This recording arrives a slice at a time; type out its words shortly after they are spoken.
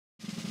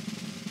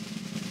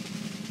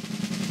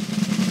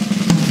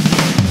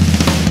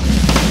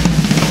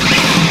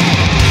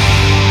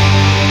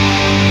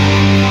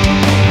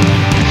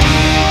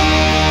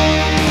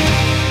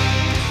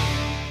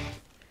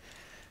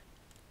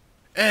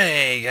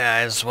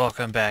guys,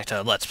 welcome back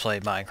to Let's Play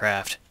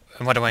Minecraft.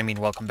 And what do I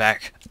mean welcome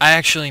back? I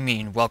actually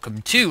mean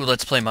welcome to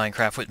Let's Play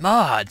Minecraft with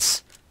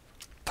Mods!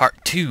 Part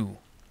 2.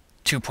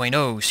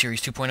 2.0,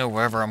 Series 2.0,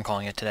 wherever I'm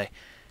calling it today.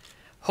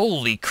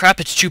 Holy crap,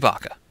 it's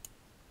Chewbacca!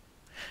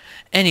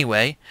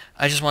 Anyway,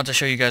 I just wanted to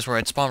show you guys where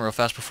I'd spawn real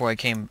fast before I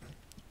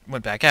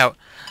went back out.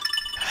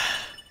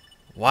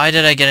 Why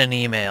did I get an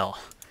email?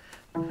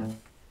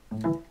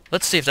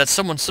 Let's see if that's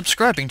someone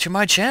subscribing to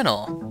my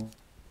channel.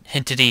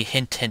 Hintity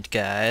hint hint,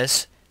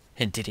 guys.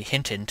 Hintity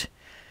hint hint.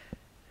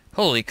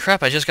 Holy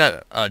crap, I just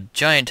got a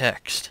giant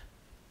text.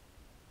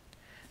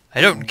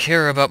 I don't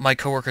care about my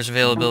coworker's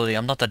availability.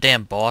 I'm not the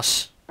damn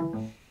boss.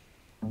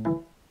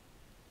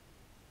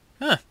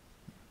 Huh.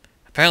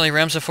 Apparently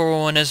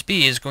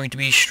Ramsa401SB is going to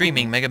be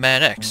streaming Mega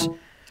Man X.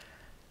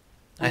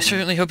 I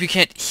certainly hope you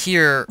can't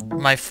hear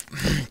my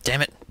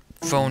damn it,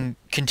 phone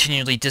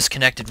continually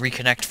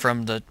reconnect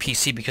from the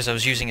PC because I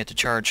was using it to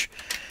charge.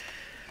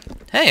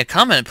 Hey, a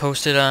comment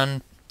posted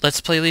on Let's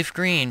Play Leaf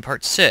Green,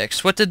 Part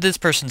 6. What did this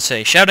person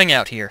say? Shouting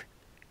out here.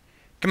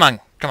 Come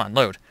on,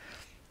 load.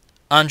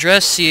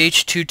 Andres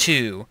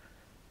CH22.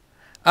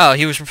 Oh,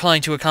 he was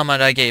replying to a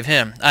comment I gave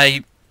him.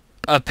 I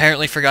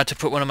apparently forgot to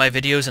put one of my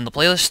videos in the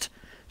playlist,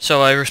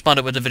 so I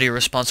responded with a video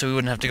response so we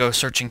wouldn't have to go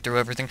searching through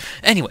everything.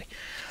 Anyway,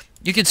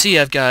 you can see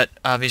I've got,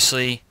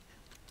 obviously,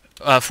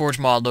 Forge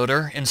Mod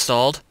Loader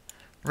installed,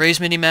 Raise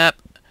Minimap,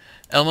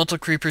 Elemental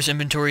Creepers,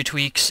 Inventory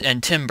Tweaks,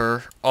 and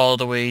Timber all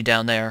the way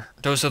down there.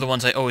 Those are the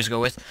ones I always go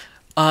with.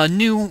 A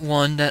new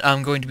one that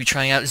I'm going to be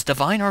trying out is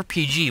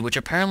DivineRPG, which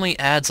apparently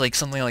adds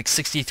something like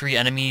 63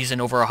 enemies and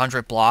over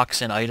 100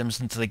 blocks and items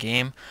into the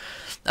game.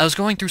 I was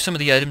going through some of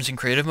the items in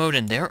creative mode,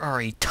 and there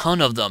are a ton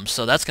of them,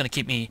 so that's going to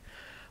keep me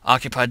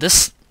occupied.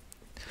 This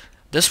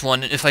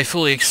one, if I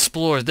fully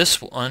explore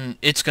this one,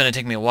 it's going to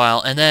take me a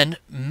while. And then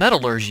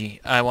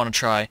Metallurgy I want to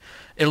try.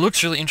 It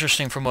looks really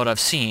interesting from what I've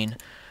seen.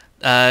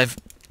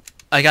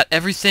 I got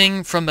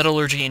everything from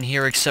Metallurgy in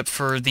here except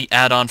for the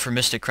add-on for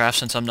Mystic Craft,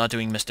 since I'm not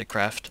doing Mystic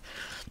Craft.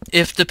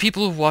 If the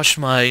people who've watched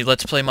my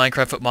Let's Play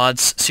Minecraft with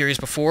Mods series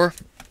before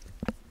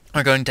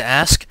are going to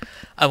ask,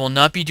 I will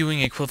not be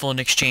doing Equivalent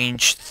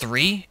Exchange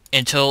 3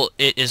 until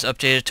it is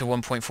updated to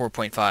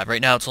 1.4.5.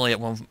 Right now it's only at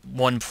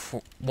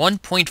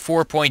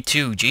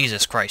 1.4.2.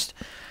 Jesus Christ.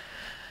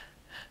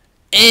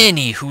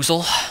 Any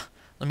hoozle.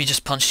 Let me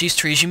just punch these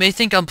trees. You may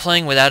think I'm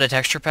playing without a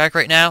texture pack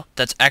right now.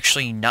 That's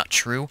actually not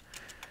true.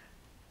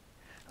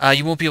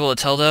 You won't be able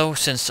to tell, though,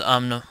 since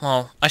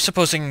well, I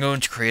suppose I can go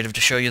into Creative to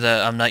show you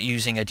that I'm not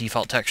using a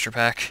default texture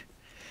pack.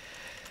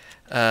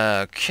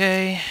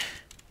 Okay.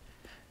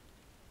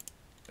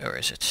 Where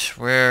is it?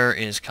 Where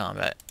is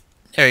combat?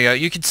 There you go.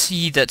 You can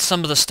see that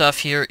some of the stuff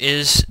here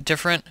is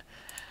different.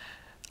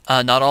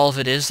 Not all of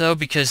it is, though,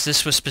 because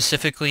this was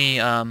specifically,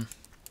 I'm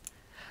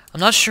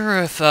not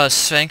sure if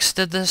Sphinx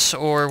did this,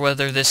 or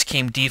whether this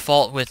came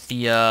default with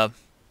the,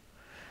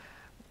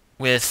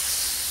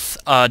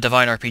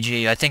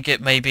 DivineRPG. I think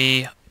it may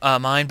be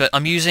mine, but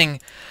I'm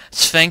using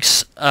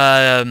Sphinx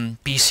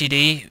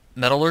BCD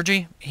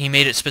Metallurgy. He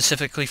made it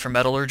specifically for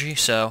Metallurgy,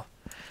 so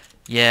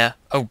yeah.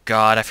 Oh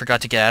god, I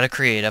forgot to get out of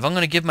creative. I'm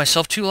going to give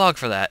myself 2 log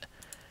for that,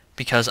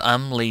 because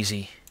I'm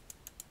lazy.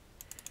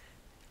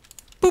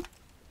 Boop!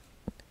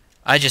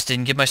 I just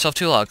didn't give myself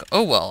 2 log.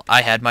 Oh well,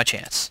 I had my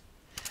chance.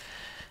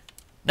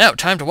 Now,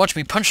 time to watch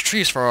me punch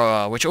trees for a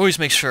while, which always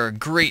makes for a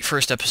great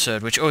first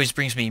episode, which always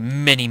brings me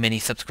many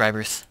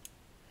subscribers.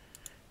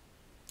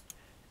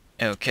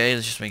 Okay,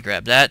 let's just let me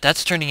grab that.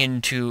 That's turning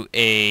into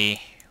a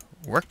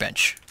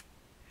workbench.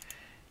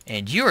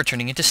 And you are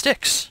turning into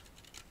sticks.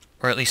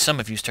 Or at least some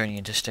of you's turning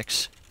into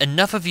sticks.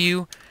 Enough of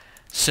you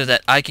so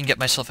that I can get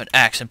myself an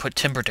axe and put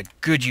timber to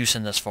good use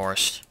in this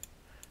forest.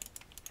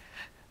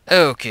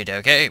 Okie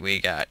dokie, we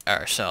got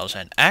ourselves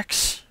an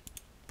axe.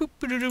 Boop,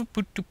 boop, boop,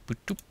 boop, boop,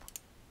 boop.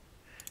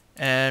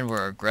 And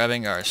we're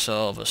grabbing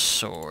ourselves a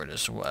sword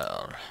as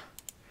well.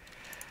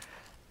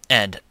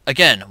 And,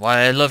 again, why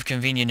I love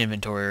convenient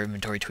inventory or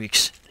inventory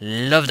tweaks.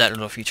 Love that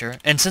little feature.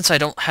 And since I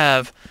don't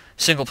have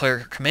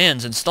single-player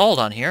commands installed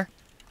on here,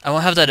 I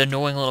won't have that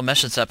annoying little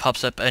message that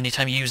pops up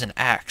anytime you use an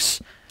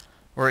axe,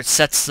 where it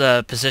sets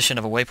the position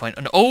of a waypoint.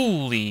 And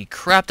holy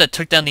crap, that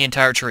took down the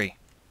entire tree.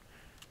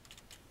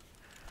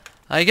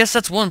 I guess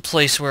that's one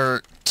place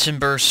where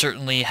Timber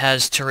certainly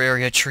has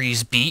Terraria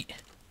trees beat.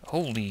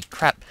 Holy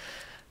crap.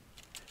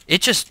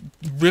 It just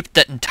ripped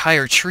that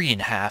entire tree in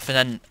half, and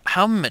then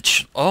how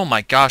much... Oh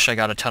my gosh, I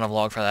got a ton of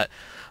log for that.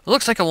 It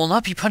looks like I will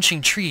not be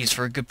punching trees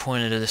for a good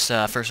point of this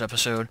first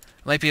episode.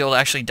 I might be able to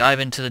actually dive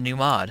into the new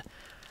mod.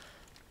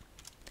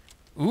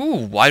 Ooh,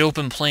 wide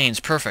open plains,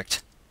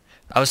 perfect.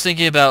 I was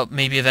thinking about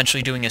maybe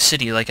eventually doing a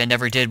city like I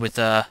never did with,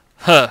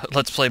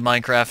 Let's Play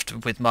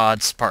Minecraft with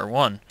Mods Part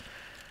 1.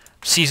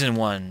 Season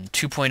 1,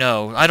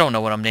 2.0. I don't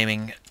know what I'm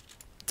naming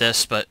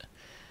this, but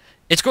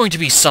it's going to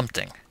be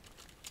something.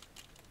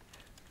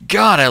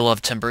 God, I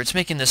love timber. It's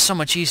making this so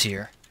much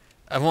easier.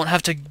 I won't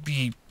have to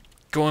be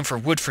going for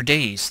wood for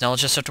days. Now I'll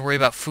just have to worry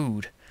about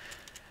food.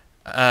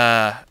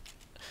 Yeah,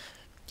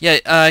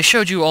 I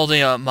showed you all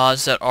the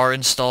mods that are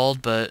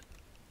installed, but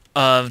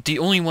The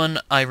only one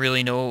I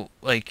really know,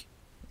 like,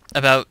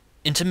 about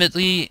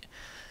intimately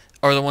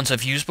are the ones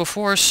I've used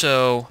before,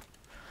 so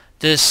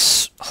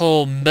this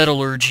whole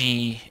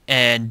Metallurgy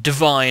and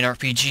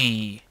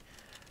DivineRPG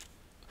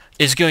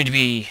is going to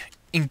be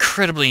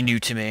incredibly new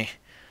to me,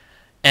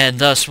 and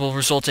thus will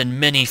result in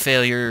many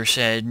failures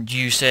and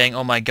you saying,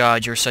 "Oh my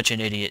god, you're such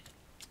an idiot."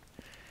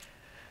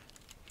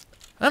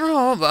 I don't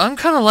know, but I'm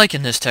kind of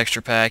liking this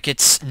texture pack.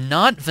 It's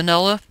not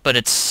vanilla, but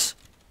it's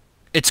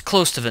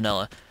close to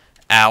vanilla.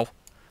 Ow.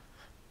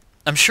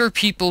 I'm sure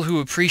people who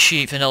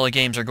appreciate vanilla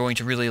games are going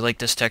to really like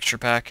this texture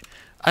pack.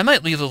 I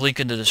might leave a link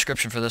in the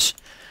description for this.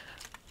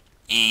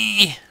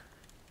 I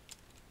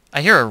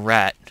hear a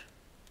rat.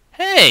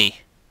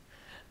 Hey!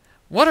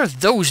 What are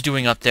those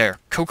doing up there?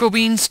 Cocoa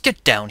beans?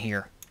 Get down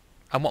here.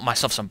 I want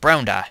myself some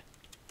brown dye.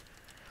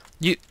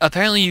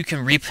 Apparently you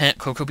can replant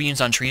cocoa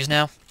beans on trees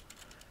now.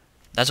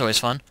 That's always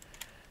fun.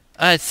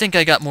 I think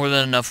I got more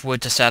than enough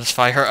wood to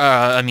satisfy her.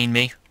 I mean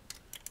me.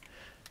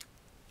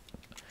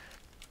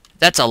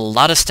 That's a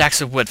lot of stacks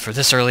of wood for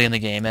this early in the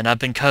game, and I've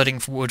been cutting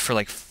wood for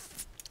like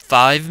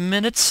 5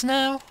 minutes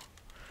now?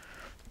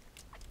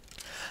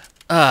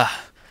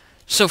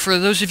 So for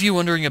those of you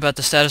wondering about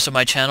the status of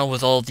my channel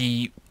with all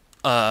the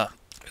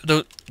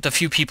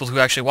few people who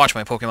actually watch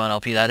my Pokemon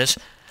LP, that is,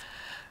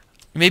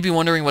 you may be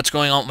wondering what's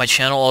going on with my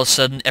channel. All of a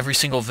sudden, every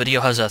single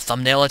video has a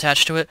thumbnail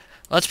attached to it.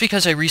 Well, that's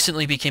because I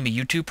recently became a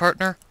YouTube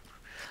partner.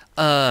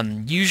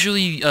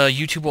 Usually,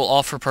 YouTube will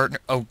offer partner...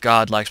 Oh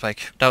god, lag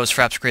spike. That was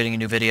Fraps creating a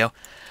new video.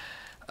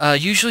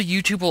 Usually,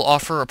 YouTube will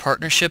offer a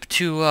partnership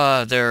to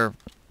their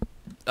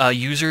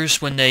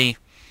users when they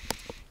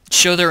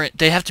show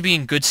they have to be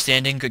in good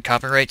standing, good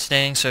copyright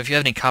standing, so if you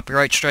have any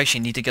copyright strikes, you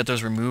need to get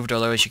those removed,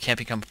 otherwise you can't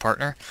become a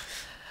partner.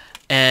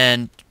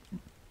 And,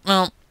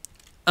 well,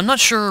 I'm not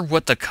sure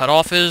what the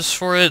cutoff is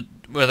for it,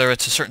 whether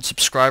it's a certain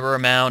subscriber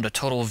amount, a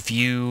total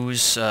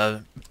views,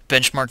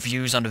 benchmark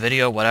views on the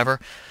video,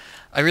 whatever.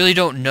 I really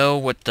don't know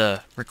what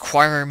the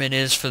requirement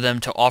is for them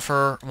to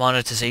offer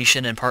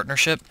monetization and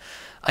partnership.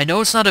 I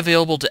know it's not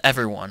available to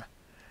everyone.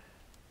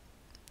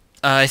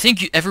 I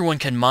think everyone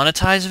can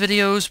monetize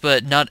videos,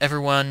 but not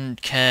everyone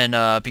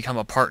can become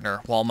a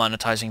partner while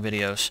monetizing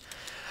videos.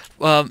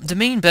 The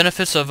main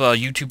benefits of a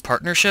YouTube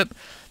partnership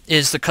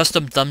is the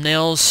custom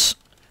thumbnails,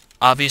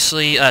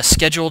 obviously,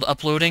 scheduled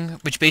uploading,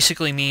 which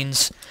basically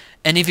means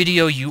any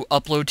video you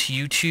upload to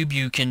YouTube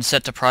you can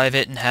set to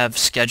private and have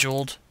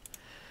scheduled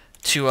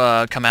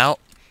to come out,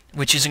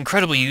 which is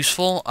incredibly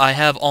useful. I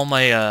have all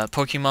my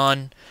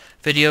Pokemon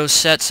videos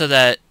set so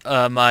that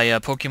my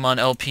Pokemon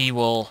LP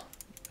will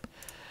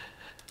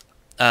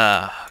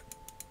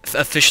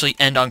officially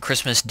end on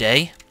Christmas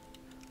Day,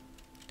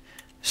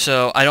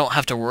 so I don't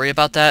have to worry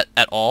about that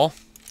at all.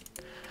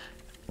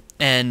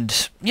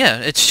 And yeah,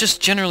 it's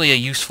just generally a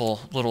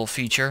useful little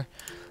feature.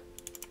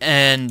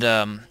 And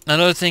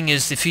another thing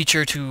is the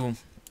feature to,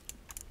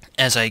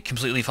 as I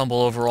completely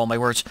fumble over all my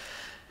words,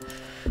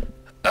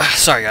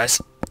 sorry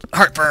guys,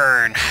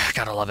 heartburn,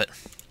 gotta love it.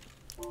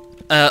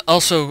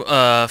 Also,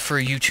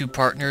 for YouTube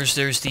partners,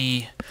 there's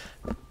the,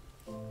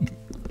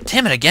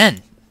 damn it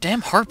again,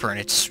 damn heartburn,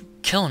 it's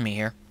killing me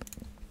here.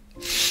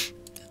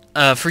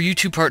 For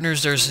YouTube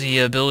partners, there's the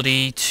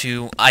ability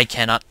to... I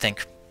cannot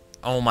think.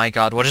 Oh my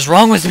god, what is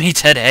wrong with me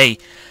today?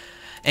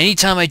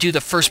 Anytime I do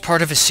the first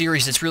part of a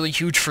series, it's really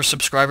huge for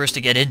subscribers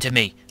to get into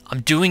me.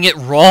 I'm doing it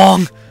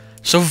wrong!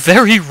 So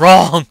very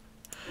wrong!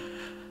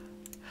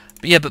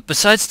 But yeah, but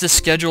besides the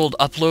scheduled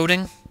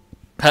uploading...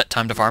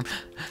 time to farm.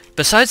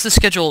 Besides the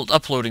scheduled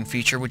uploading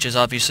feature, which is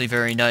obviously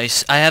very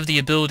nice, I have the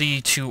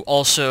ability to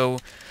also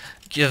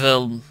give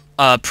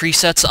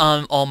presets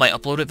on all my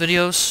uploaded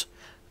videos.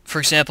 For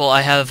example,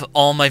 I have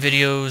all my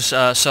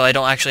videos, so I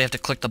don't actually have to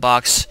click the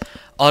box,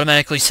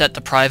 automatically set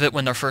to private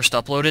when they're first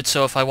uploaded,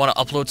 so if I want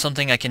to upload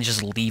something, I can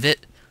just leave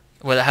it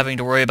without having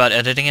to worry about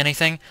editing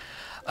anything.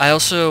 I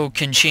also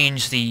can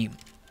change the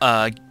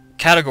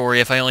category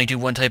if I only do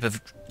one type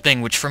of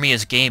thing, which for me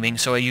is gaming,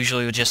 so I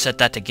usually would just set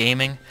that to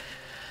gaming.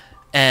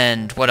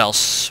 And what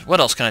else? What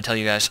else can I tell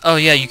you guys? Oh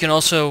yeah, you can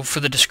also, for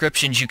the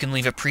descriptions, you can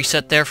leave a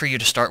preset there for you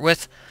to start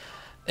with.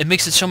 It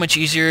makes it so much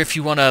easier if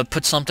you want to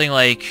put something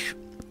like...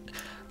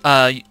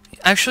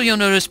 actually, you'll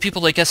notice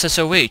people like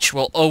SSOH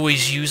will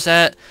always use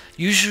that.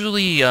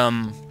 Usually,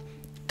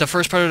 the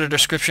first part of the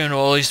description will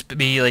always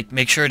be, like,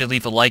 make sure to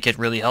leave a like, it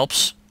really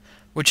helps.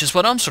 Which is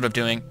what I'm sort of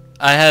doing.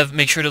 I have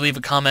make sure to leave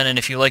a comment, and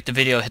if you like the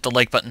video, hit the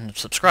like button and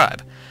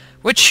subscribe.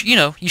 Which, you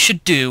know, you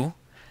should do.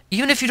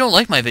 Even if you don't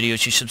like my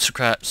videos, you should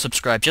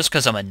subscribe just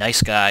because I'm a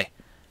nice guy.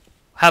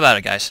 How about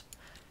it, guys?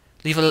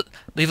 Leave a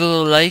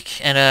little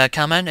like and a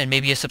comment, and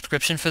maybe a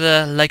subscription for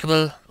the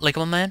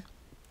likable man?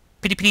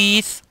 Pretty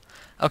please?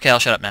 Okay, I'll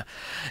shut up now.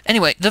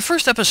 Anyway, the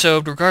first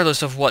episode,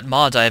 regardless of what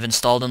mods I have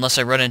installed, unless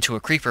I run into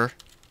a creeper,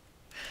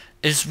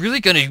 is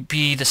really going to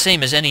be the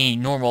same as any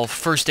normal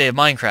first day of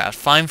Minecraft.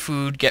 Find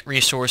food, get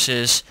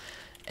resources,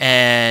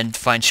 and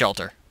find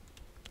shelter.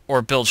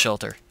 Or build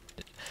shelter.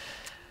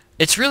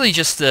 It's really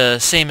just the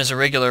same as a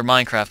regular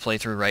Minecraft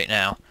playthrough right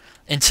now.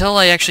 Until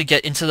I actually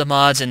get into the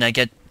mods and I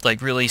get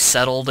like, really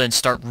settled and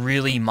start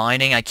really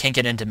mining, I can't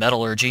get into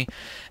metallurgy.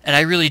 And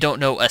I really don't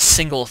know a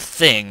single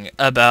thing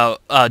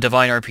about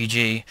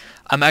DivineRPG.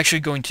 I'm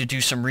actually going to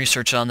do some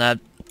research on that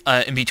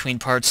in between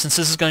parts. Since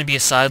this is going to be a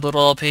side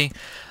little LP,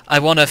 I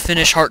want to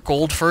finish Heart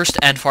Gold first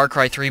and Far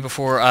Cry 3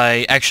 before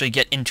I actually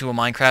get into a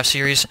Minecraft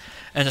series.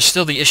 And there's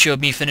still the issue of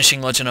me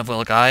finishing Legend of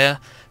Legaia.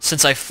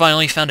 Since I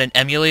finally found an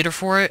emulator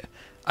for it,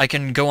 I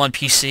can go on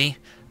PC.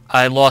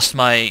 I lost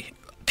my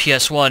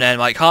PS1 and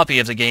my copy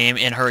of the game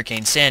in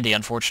Hurricane Sandy,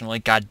 unfortunately.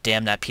 God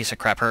damn that piece of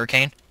crap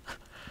hurricane.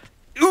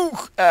 Ooh!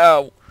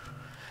 Ow!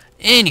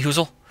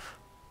 Anyhoozle.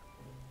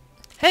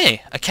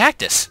 Hey, a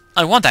cactus.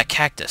 I want that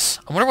cactus.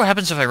 I wonder what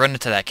happens if I run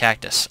into that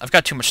cactus. I've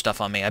got too much stuff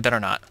on me. I better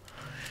not.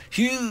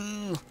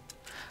 Phew.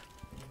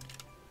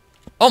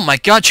 Oh my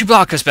god,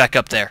 Chewbacca's back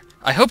up there.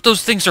 I hope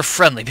those things are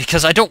friendly,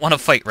 because I don't want to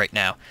fight right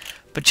now.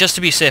 But just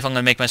to be safe, I'm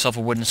going to make myself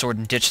a wooden sword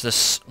and ditch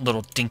this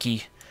little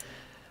dinky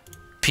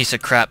piece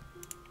of crap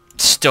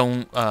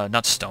stone,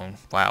 not stone,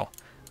 wow.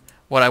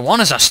 What I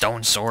want is a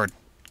stone sword.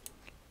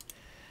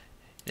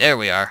 There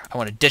we are. I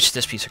want to ditch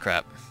this piece of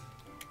crap.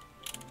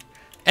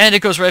 And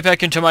it goes right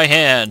back into my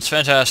hands.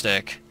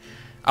 Fantastic.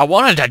 I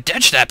wanted to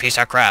ditch that piece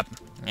of crap.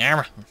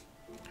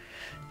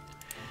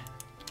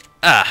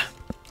 Ah.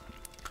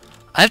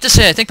 I have to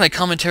say, I think my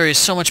commentary is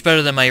so much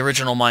better than my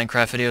original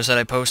Minecraft videos that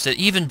I posted.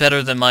 Even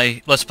better than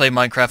my Let's Play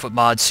Minecraft with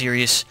Mods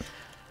series.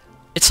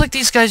 It's like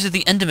these guys are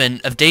the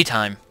Endermen of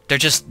daytime. They're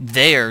just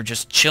there,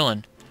 just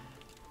chilling.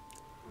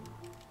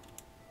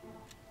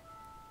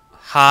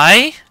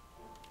 Hi?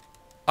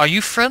 Are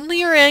you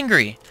friendly or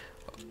angry?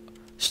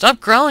 Stop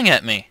growling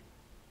at me.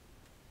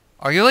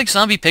 Are you like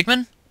zombie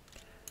pigmen?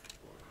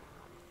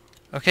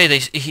 Okay,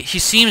 he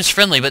seems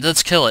friendly, but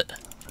let's kill it.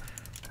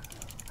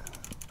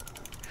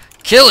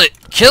 Kill it!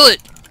 Kill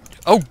it!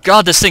 Oh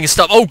god, this thing is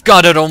stuck. Oh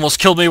god, it almost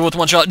killed me with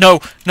one shot. No,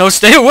 no,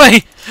 stay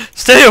away!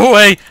 Stay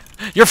away!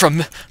 You're from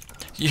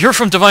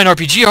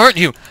DivineRPG, aren't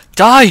you?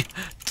 Die!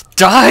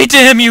 Die,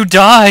 damn you,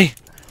 die!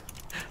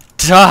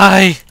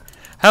 Die!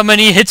 How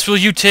many hits will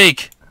you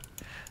take?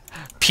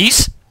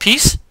 Peace?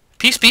 Peace?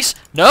 Peace, peace?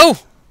 No!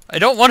 I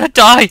don't want to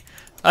die!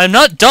 I'm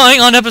not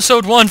dying on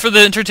episode 1 for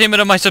the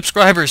entertainment of my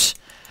subscribers.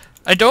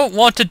 I don't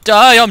want to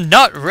die. I'm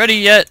not ready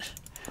yet.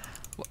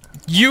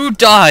 You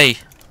die.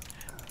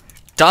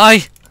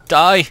 Die.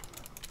 Die.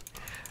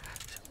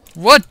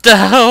 What the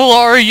hell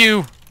are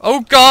you?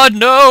 Oh god,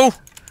 no!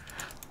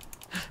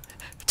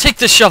 Take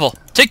this shovel.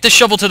 Take this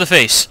shovel to the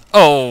face.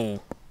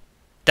 Oh.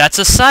 That's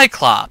a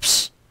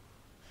Cyclops.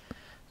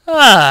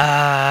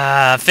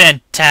 Ah,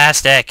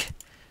 fantastic.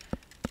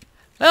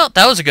 Well,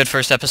 that was a good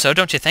first episode,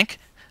 don't you think?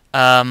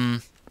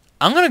 I'm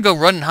gonna go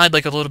run and hide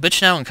like a little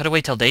bitch now and cut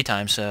away till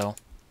daytime, so...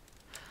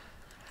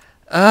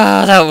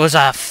 that was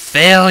a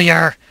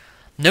failure!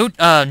 Note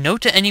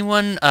to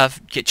anyone,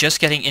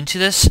 just getting into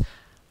this,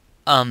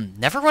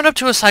 never run up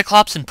to a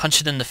Cyclops and punch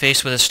it in the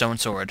face with a stone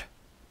sword.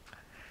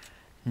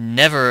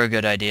 Never a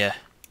good idea.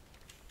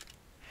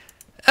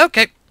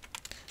 Okay.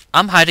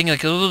 I'm hiding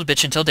like a little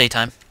bitch until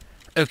daytime.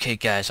 Okay,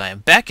 guys, I am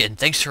back, and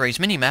thanks to Ray's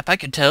minimap, I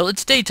can tell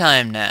it's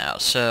daytime now,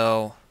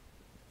 so...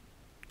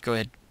 Go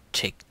ahead,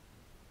 take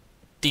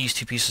these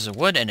 2 pieces of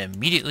wood and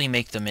immediately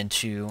make them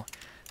into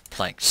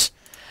planks.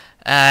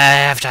 I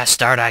have to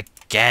start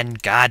again,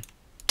 god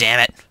damn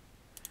it.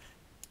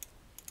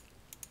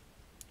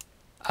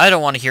 I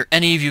don't want to hear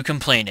any of you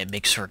complain. It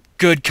makes for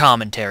good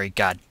commentary,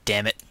 god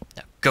damn it.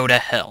 Now go to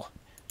hell.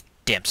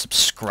 Damn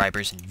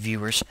subscribers and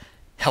viewers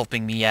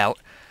helping me out.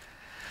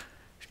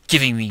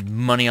 Giving me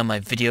money on my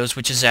videos,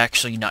 which is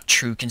actually not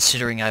true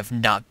considering I've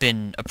not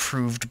been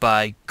approved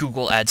by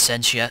Google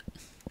AdSense yet.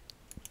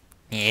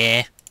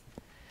 Yeah.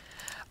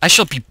 I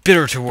shall be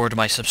bitter toward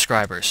my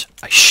subscribers.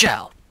 I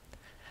shall.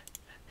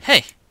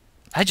 Hey,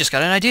 I just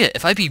got an idea.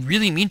 If I be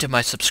really mean to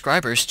my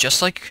subscribers,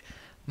 just like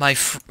my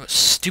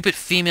stupid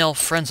female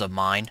friends of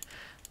mine,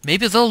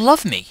 maybe they'll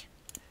love me.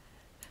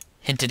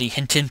 Hintity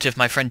hint hint if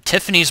my friend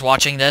Tiffany's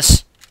watching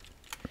this.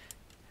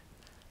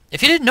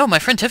 If you didn't know, my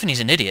friend Tiffany's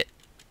an idiot.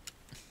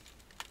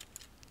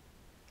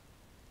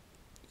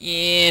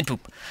 Yeah,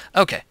 poop.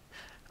 Okay.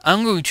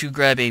 I'm going to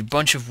grab a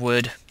bunch of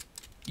wood.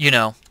 You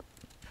know,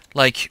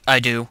 like I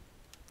do.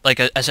 Like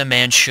as a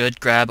man should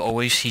grab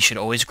always. He should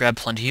always grab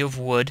plenty of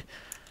wood.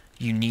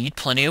 You need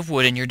plenty of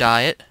wood in your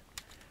diet.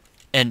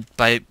 And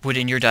by wood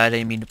in your diet,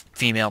 I mean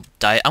female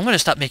diet. I'm going to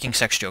stop making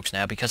sex jokes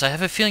now because I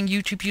have a feeling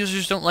YouTube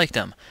users don't like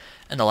them.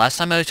 And the last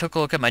time I took a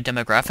look at my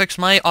demographics,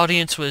 my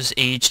audience was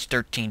aged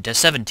 13 to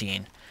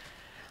 17.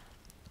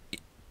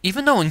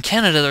 Even though in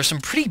Canada, there's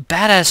some pretty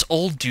badass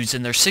old dudes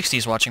in their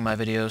 60s watching my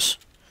videos.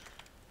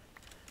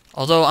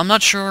 Although, I'm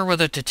not sure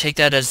whether to take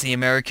that as the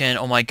American,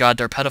 oh my god,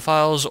 they're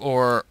pedophiles,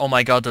 or oh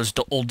my god, those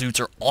old dudes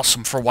are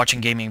awesome for watching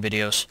gaming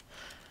videos.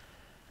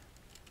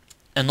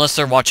 Unless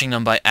they're watching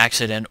them by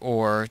accident,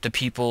 or the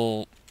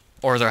people,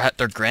 or their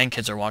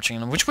grandkids are watching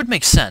them, which would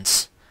make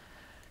sense.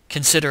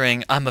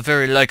 Considering I'm a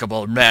very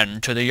likable man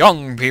to the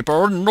young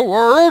people in the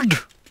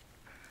world.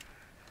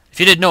 If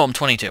you didn't know, I'm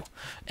 22.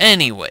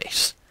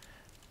 Anyways.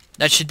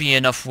 That should be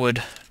enough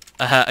wood.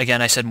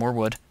 Again, I said more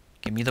wood.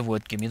 Give me the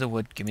wood, give me the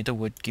wood, give me the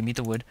wood, give me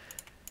the wood.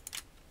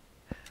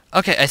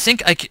 Okay, I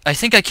think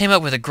I came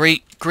up with a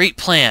great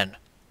plan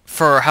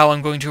for how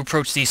I'm going to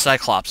approach these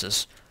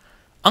Cyclopses.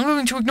 I'm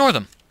going to ignore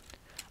them.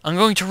 I'm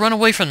going to run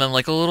away from them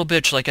like a little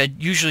bitch, like I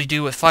usually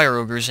do with Fire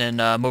Ogres and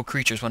Mo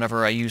Creatures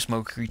whenever I use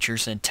Mo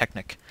Creatures and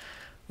Technic.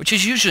 Which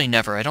is usually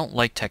never. I don't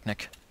like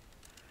Technic.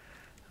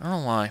 I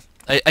don't know why.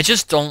 I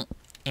just don't...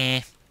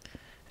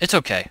 It's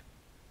okay.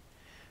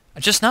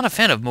 I'm just not a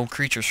fan of Mo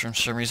Creatures for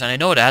some reason. I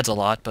know it adds a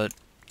lot, but...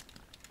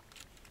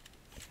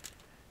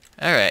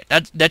 Alright,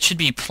 that should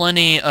be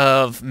plenty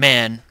of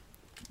man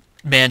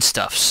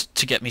stuffs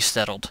to get me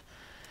settled.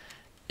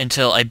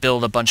 Until I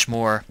build a bunch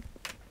more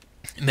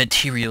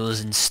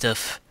materials and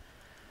stuff.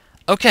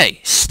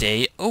 Okay,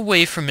 stay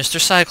away from Mr.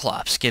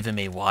 Cyclops. Give him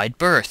a wide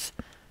berth.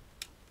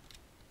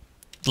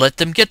 Let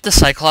them get the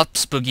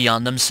Cyclops boogie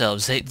on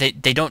themselves. They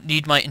don't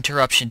need my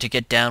interruption to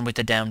get down with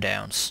the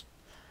down-downs.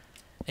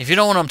 If you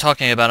don't know what I'm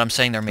talking about, I'm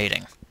saying they're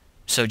mating.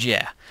 So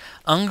yeah.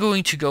 I'm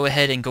going to go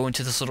ahead and go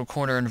into this little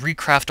corner and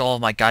recraft all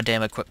of my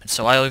goddamn equipment.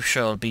 So I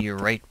shall be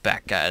right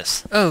back,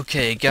 guys.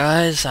 Okay,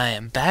 guys, I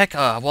am back.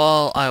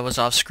 While I was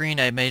off screen,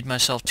 I made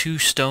myself 2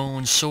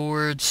 stone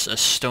swords, a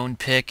stone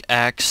pick,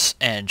 axe,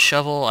 and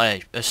shovel.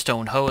 A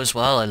stone hoe as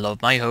well. I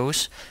love my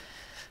hoes.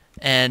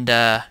 And,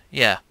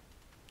 yeah.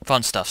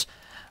 Fun stuffs.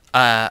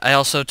 I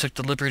also took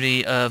the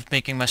liberty of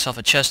making myself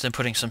a chest and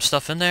putting some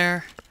stuff in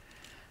there.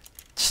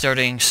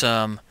 Starting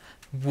some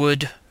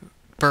wood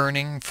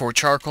burning for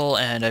charcoal,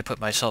 and I put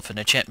myself an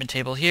enchantment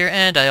table here,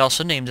 and I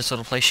also named this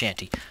little place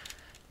Shanty.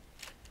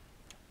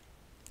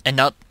 And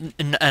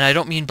I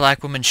don't mean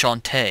Black Woman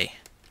Shantae.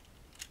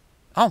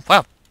 Oh,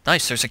 wow.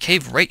 Nice. There's a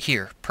cave right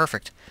here.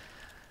 Perfect.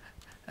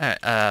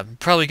 Alright, I'm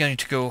probably going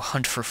to go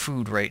hunt for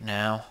food right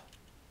now.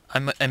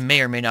 I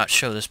may or may not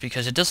show this,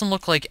 because it doesn't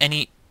look like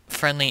any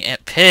friendly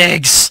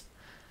pigs!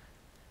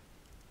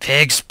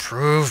 Pigs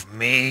prove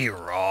me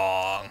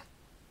wrong.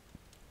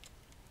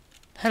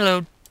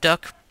 Hello,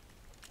 duck.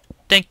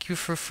 Thank you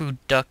for food,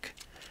 duck.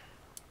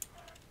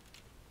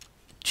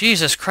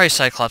 Jesus Christ,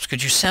 Cyclops,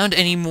 could you sound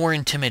any more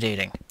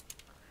intimidating?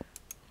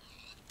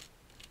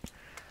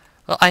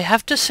 Well, I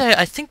have to say,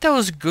 I think that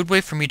was a good way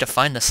for me to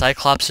find the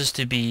Cyclopses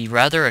to be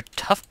rather a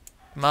tough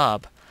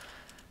mob.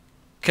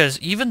 Because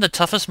even the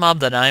toughest mob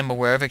that I am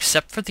aware of,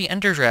 except for the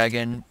Ender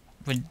Dragon,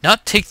 would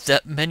not take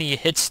that many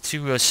hits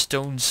to a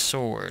stone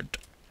sword.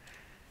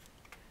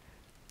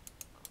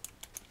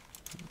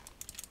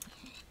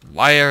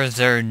 Why are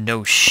there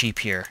no sheep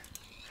here?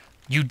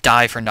 You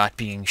die for not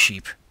being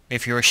sheep.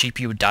 If you're a sheep,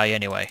 you would die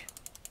anyway.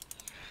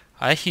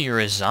 I hear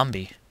a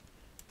zombie.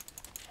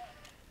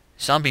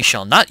 Zombie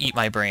shall not eat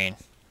my brain.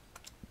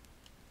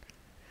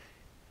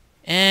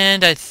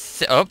 And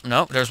oh,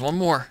 no, there's one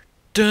more.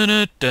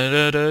 You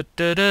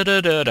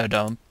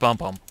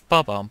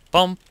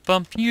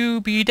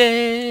be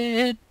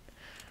dead.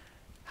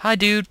 Hi,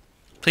 dude.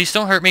 Please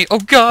don't hurt me. Oh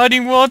God, he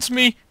wants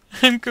me.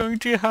 I'm going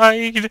to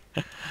hide.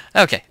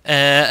 Okay,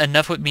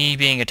 enough with me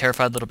being a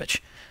terrified little bitch.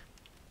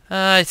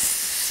 I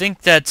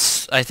think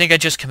I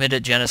just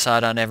committed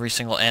genocide on every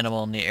single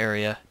animal in the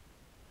area.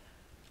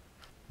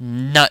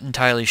 Not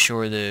entirely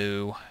sure,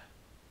 though.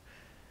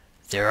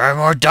 There are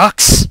more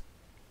ducks!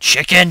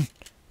 Chicken!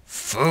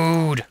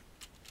 Food!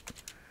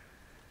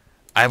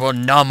 I will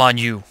nom on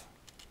you.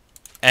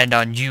 And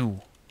on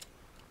you.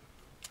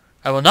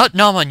 I will not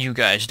nom on you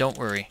guys, don't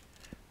worry.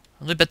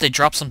 I only bet they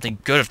drop something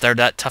good if they're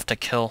that tough to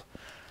kill.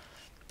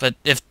 But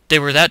if they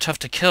were that tough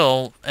to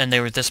kill, and they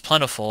were this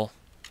plentiful,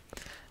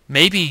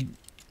 maybe...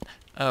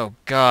 Oh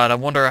god, I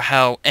wonder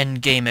how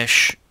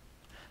endgame-ish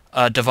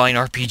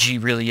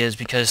DivineRPG really is,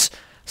 because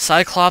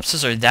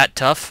Cyclopses are that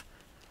tough,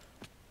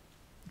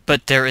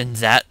 but they're in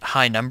that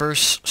high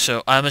numbers,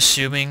 so I'm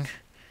assuming,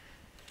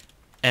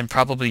 and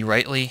probably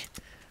rightly,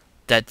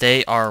 that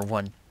they are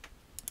one...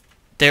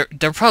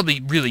 They're probably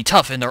really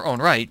tough in their own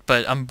right,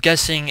 but I'm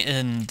guessing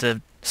in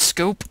the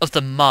scope of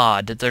the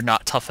mod that they're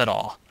not tough at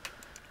all.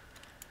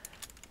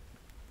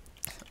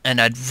 And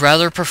I'd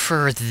rather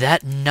prefer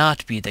that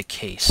not be the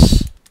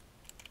case.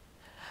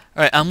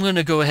 Alright, I'm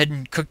gonna go ahead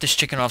and cook this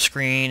chicken off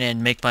screen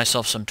and make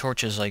myself some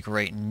torches, like,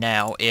 right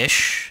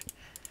now-ish.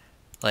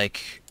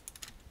 Like,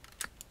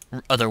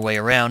 other way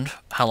around.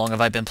 How long have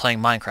I been playing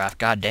Minecraft?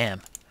 God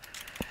damn.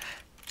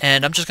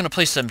 And I'm just gonna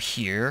place them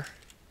here.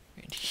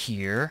 And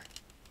here.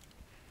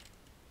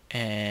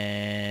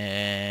 And...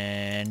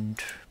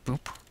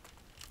 boop.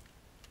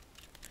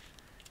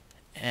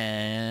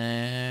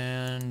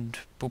 And...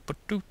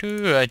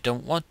 boop-a-doo-doo. I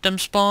don't want them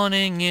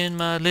spawning in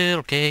my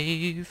little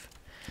cave.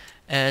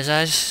 As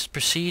I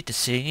proceed to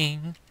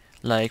sing,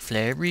 like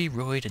Fairy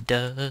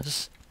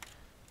does.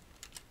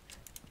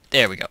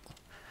 There we go.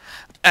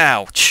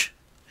 Ouch.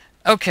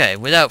 Okay,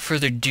 without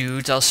further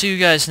ado, I'll see you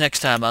guys next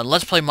time on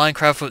Let's Play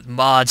Minecraft with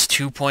Mods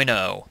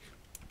 2.0.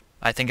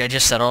 I think I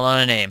just settled on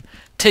a name.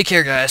 Take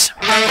care, guys.